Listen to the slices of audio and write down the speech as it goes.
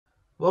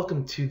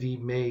Welcome to the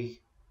May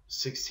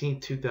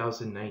 16th,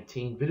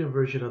 2019 video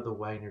version of the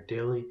Wagner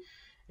Daily.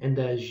 And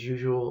as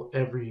usual,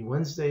 every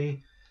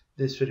Wednesday,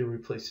 this video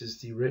replaces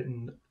the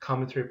written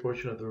commentary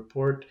portion of the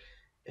report,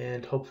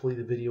 and hopefully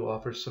the video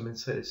offers some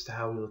insight as to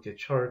how we look at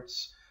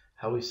charts,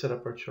 how we set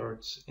up our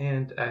charts,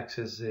 and acts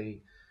as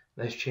a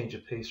nice change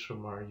of pace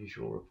from our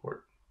usual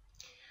report.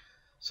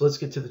 So let's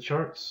get to the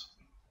charts.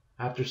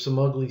 After some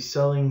ugly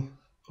selling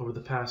over the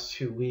past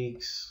 2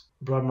 weeks,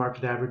 broad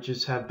market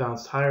averages have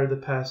bounced higher the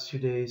past 2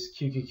 days.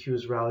 QQQ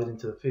has rallied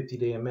into the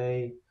 50-day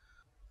MA,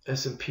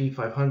 S&P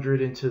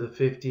 500 into the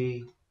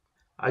 50.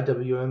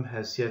 IWM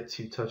has yet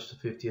to touch the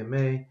 50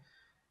 MA.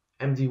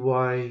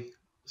 MDY,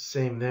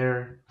 same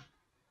there.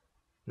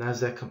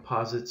 Nasdaq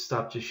Composite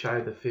stopped just shy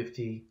of the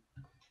 50.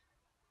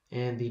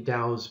 And the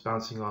Dow is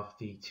bouncing off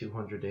the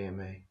 200-day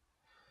MA.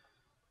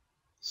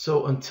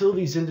 So until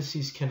these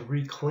indices can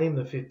reclaim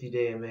the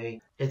 50-day MA,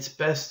 it's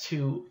best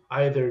to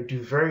either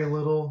do very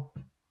little,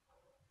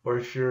 or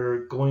if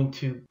you're going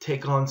to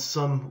take on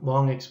some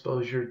long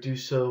exposure, do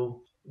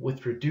so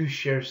with reduced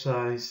share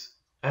size,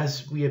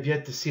 as we have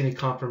yet to see any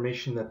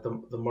confirmation that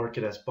the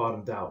market has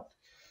bottomed out.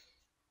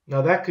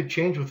 Now that could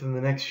change within the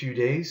next few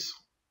days.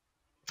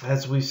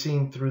 As we've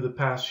seen through the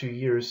past few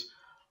years,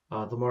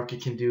 the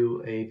market can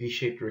do a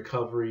V-shaped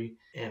recovery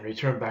and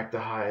return back to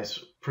highs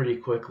pretty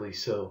quickly.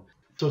 So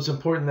it's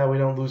important that we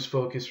don't lose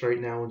focus right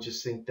now and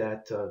just think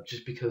that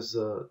just because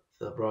the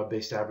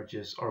broad-based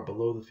averages are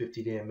below the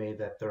 50-day MA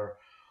that there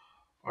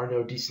are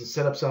no decent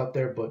setups out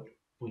there, but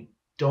we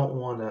don't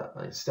want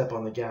to step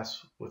on the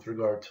gas with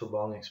regard to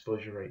long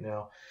exposure right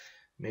now.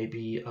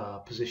 Maybe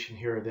a position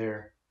here or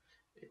there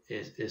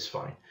is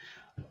fine.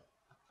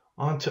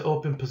 On to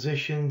open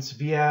positions.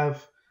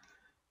 VAV,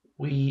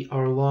 we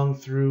are long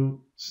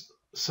through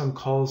some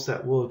calls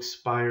that will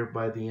expire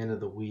by the end of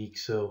the week.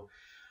 So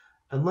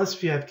unless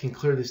VAV can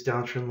clear this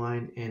downtrend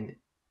line and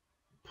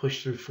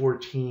push through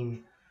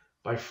 14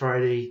 by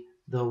Friday,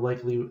 they'll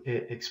likely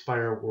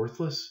expire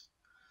worthless.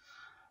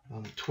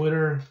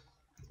 Twitter,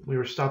 we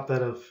were stopped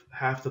out of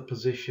half the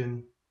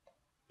position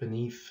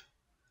beneath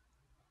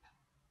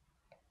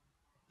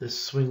the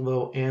swing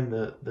low and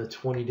the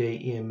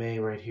 20-day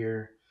EMA right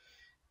here.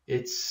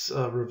 It's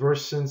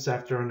reversed since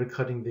after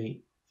undercutting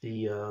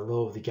the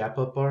low of the gap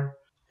up bar,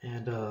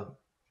 and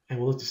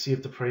we'll look to see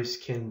if the price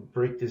can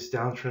break this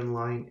downtrend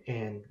line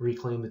and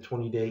reclaim the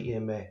 20-day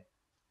EMA.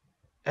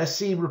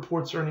 SC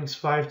reports earnings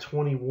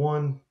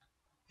 5/21.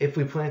 If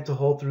we plan to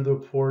hold through the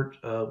report,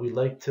 we'd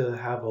like to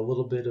have a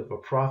little bit of a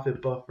profit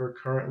buffer.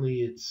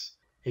 Currently, it's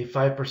a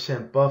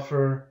 5%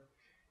 buffer,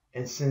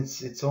 and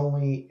since it's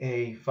only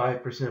a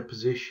 5%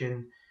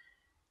 position,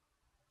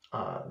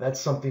 that's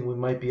something we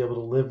might be able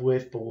to live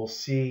with, but we'll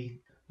see.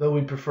 Though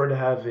we'd prefer to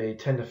have a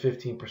 10 to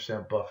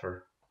 15%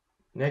 buffer.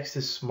 Next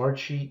is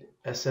Smartsheet,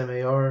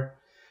 SMAR,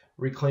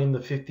 reclaim the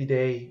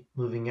 50-day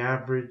moving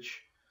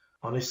average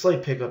on a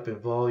slight pickup in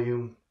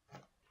volume.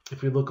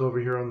 If we look over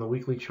here on the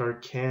weekly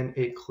chart, can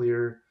it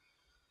clear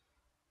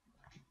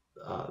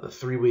the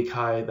 3-week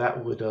high?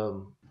 That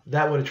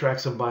would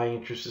attract some buying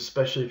interest,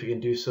 especially if you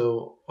can do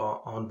so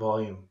on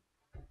volume.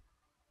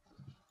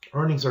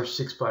 Earnings are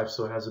 6.5,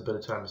 so it has a bit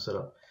of time to set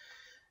up.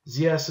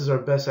 ZS is our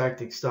best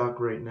acting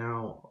stock right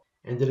now,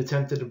 and it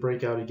attempted to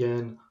break out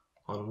again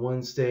on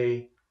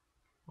Wednesday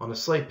on a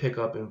slight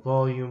pickup in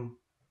volume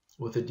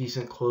with a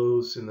decent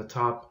close in the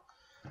top.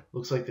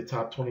 Looks like the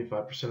top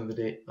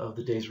 25% of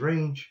the day's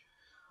range.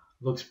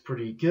 Looks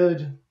pretty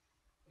good.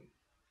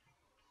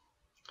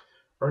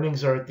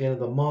 Earnings are at the end of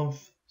the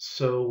month,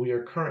 so we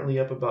are currently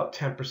up about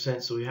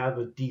 10%, so we have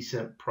a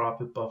decent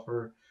profit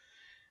buffer.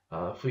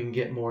 If we can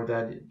get more,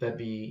 that'd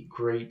be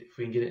great. If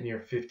we can get it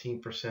near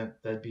 15%,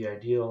 that'd be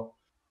ideal.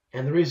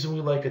 And the reason we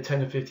like a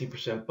 10 to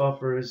 15%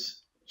 buffer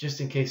is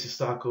just in case the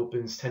stock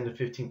opens 10 to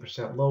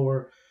 15%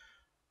 lower,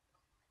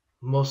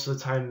 most of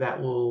the time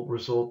that will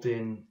result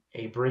in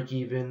a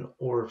break-even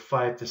or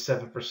 5 to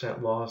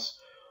 7% loss.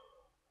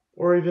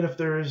 Or even if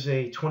there is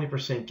a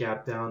 20%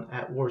 gap down,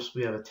 at worst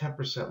we have a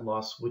 10%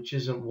 loss, which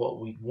isn't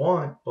what we'd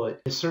want,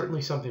 but it's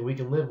certainly something we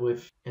can live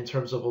with in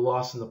terms of a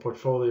loss in the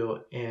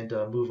portfolio and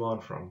move on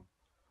from.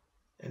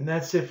 And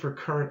that's it for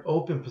current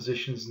open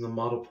positions in the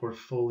model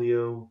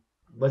portfolio.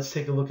 Let's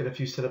take a look at a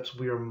few setups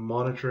we are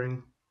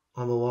monitoring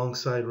on the long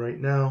side right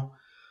now.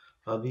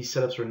 These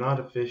setups are not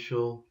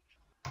official.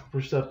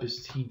 First up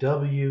is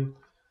TW,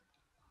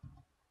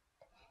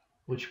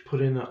 which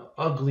put in an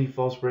ugly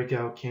false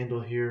breakout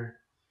candle here.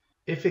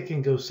 If it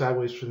can go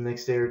sideways for the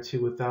next day or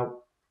two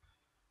without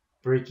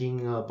breaking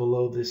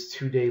below this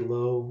 2-day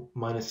low,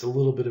 minus a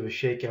little bit of a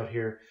shakeout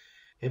here,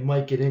 it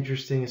might get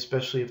interesting,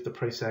 especially if the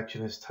price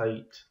action is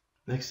tight.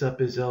 Next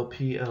up is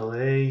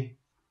LPLA,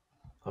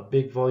 a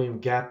big volume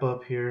gap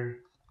up here,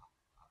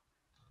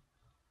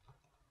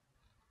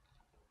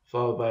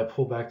 followed by a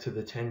pullback to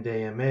the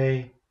 10-day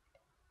MA.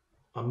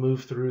 A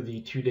move through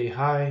the 2-day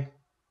high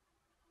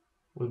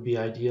would be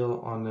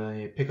ideal on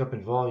a pickup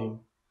in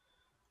volume,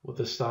 with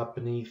a stop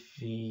beneath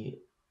the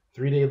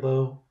 3-day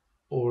low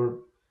or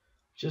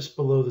just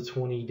below the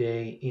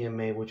 20-day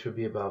EMA, which would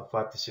be about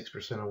 5 to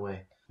 6%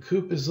 away.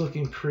 Coop is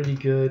looking pretty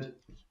good,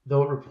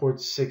 though it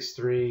reports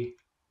 6.3.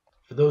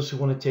 For those who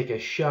want to take a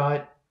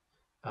shot,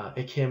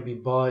 it can be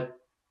bought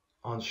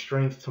on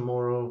strength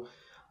tomorrow.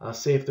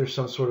 Say if there's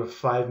some sort of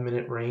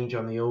 5-minute range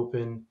on the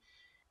open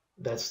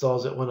that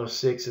stalls at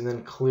 106 and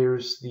then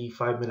clears the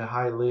 5-minute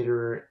high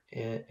later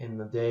in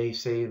the day,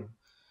 say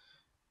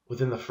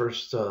within the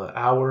first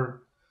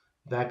hour,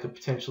 that could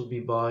potentially be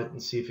bought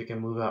and see if it can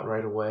move out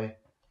right away.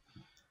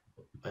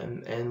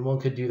 And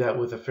one could do that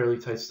with a fairly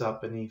tight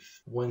stop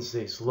beneath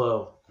Wednesday's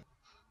low.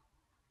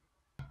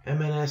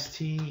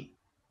 MNST,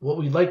 what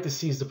we'd like to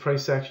see is the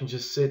price action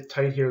just sit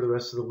tight here the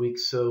rest of the week.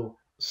 So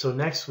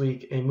next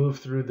week, a move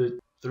through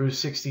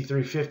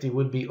 63.50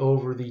 would be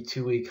over the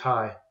 2-week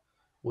high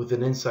with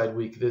an inside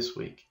week this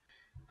week.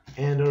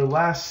 And our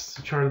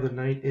last chart of the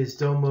night is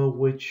Domo,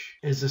 which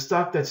is a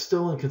stock that's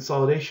still in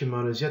consolidation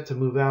mode, has yet to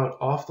move out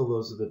off the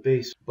lows of the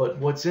base. But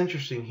what's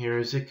interesting here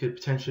is it could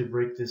potentially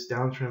break this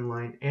downtrend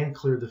line and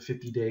clear the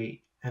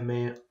 50-day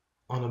MA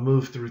on a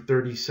move through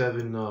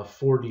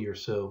 37.40 or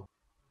so,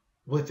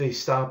 with a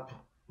stop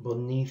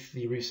beneath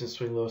the recent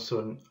swing low,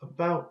 so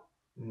about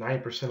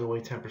 9% away,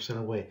 10%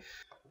 away.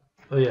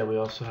 Oh yeah, we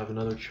also have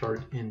another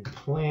chart in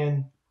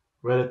plan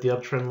right at the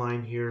uptrend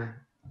line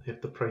here.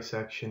 If the price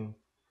action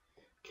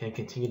can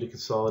continue to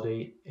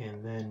consolidate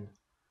and then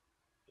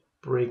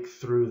break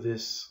through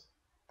this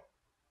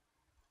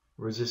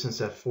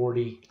resistance at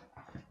 40,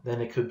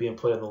 then it could be in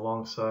play on the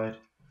long side,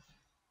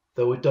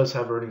 though it does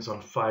have earnings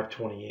on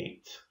 5/28.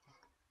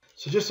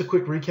 So just a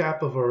quick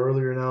recap of our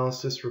earlier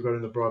analysis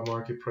regarding the broad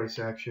market price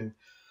action.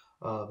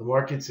 The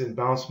market's in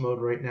bounce mode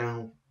right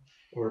now,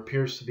 or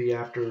appears to be,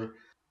 after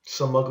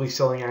some ugly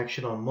selling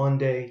action on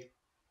Monday.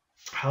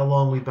 How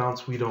long we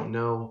bounce, we don't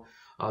know.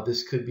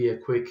 This could be a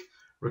quick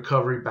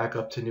recovery back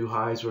up to new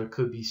highs, or it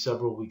could be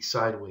several weeks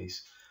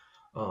sideways.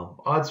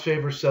 Odds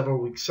favor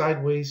several weeks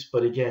sideways,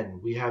 but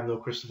again, we have no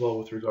crystal ball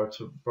with regard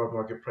to broad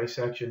market price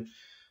action,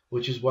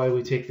 which is why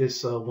we take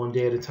this one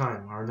day at a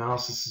time. Our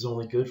analysis is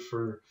only good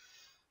for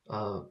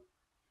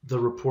the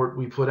report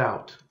we put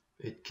out.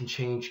 It can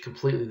change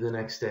completely the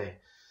next day.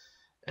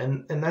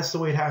 And that's the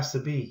way it has to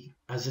be,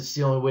 as it's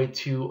the only way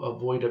to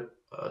avoid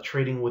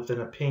trading with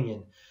an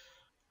opinion.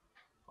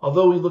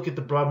 Although we look at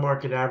the broad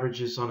market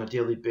averages on a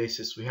daily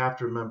basis, we have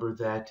to remember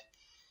that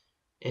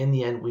in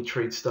the end we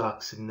trade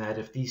stocks, and that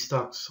if these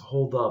stocks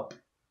hold up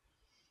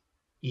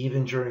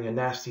even during a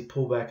nasty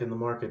pullback in the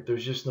market,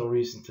 there's just no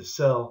reason to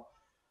sell,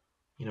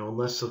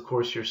 unless of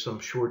course you're some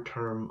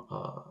short-term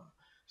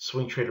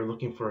swing trader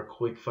looking for a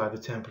quick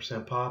 5 to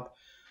 10% pop.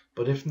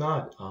 But if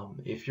not,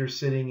 if you're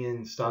sitting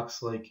in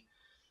stocks like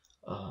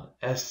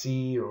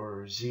SC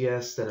or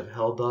ZS that have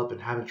held up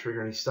and haven't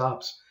triggered any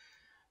stops,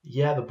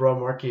 yeah, the broad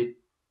market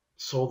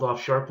sold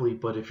off sharply,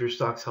 but if your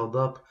stock's held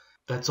up,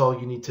 that's all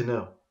you need to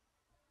know.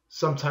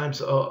 Sometimes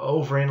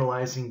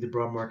overanalyzing the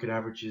broad market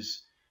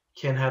averages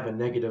can have a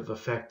negative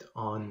effect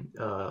on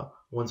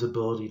one's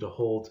ability to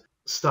hold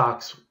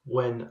stocks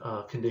when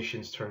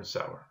conditions turn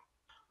sour.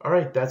 All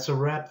right, that's a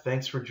wrap.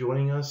 Thanks for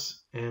joining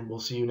us, and we'll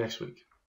see you next week.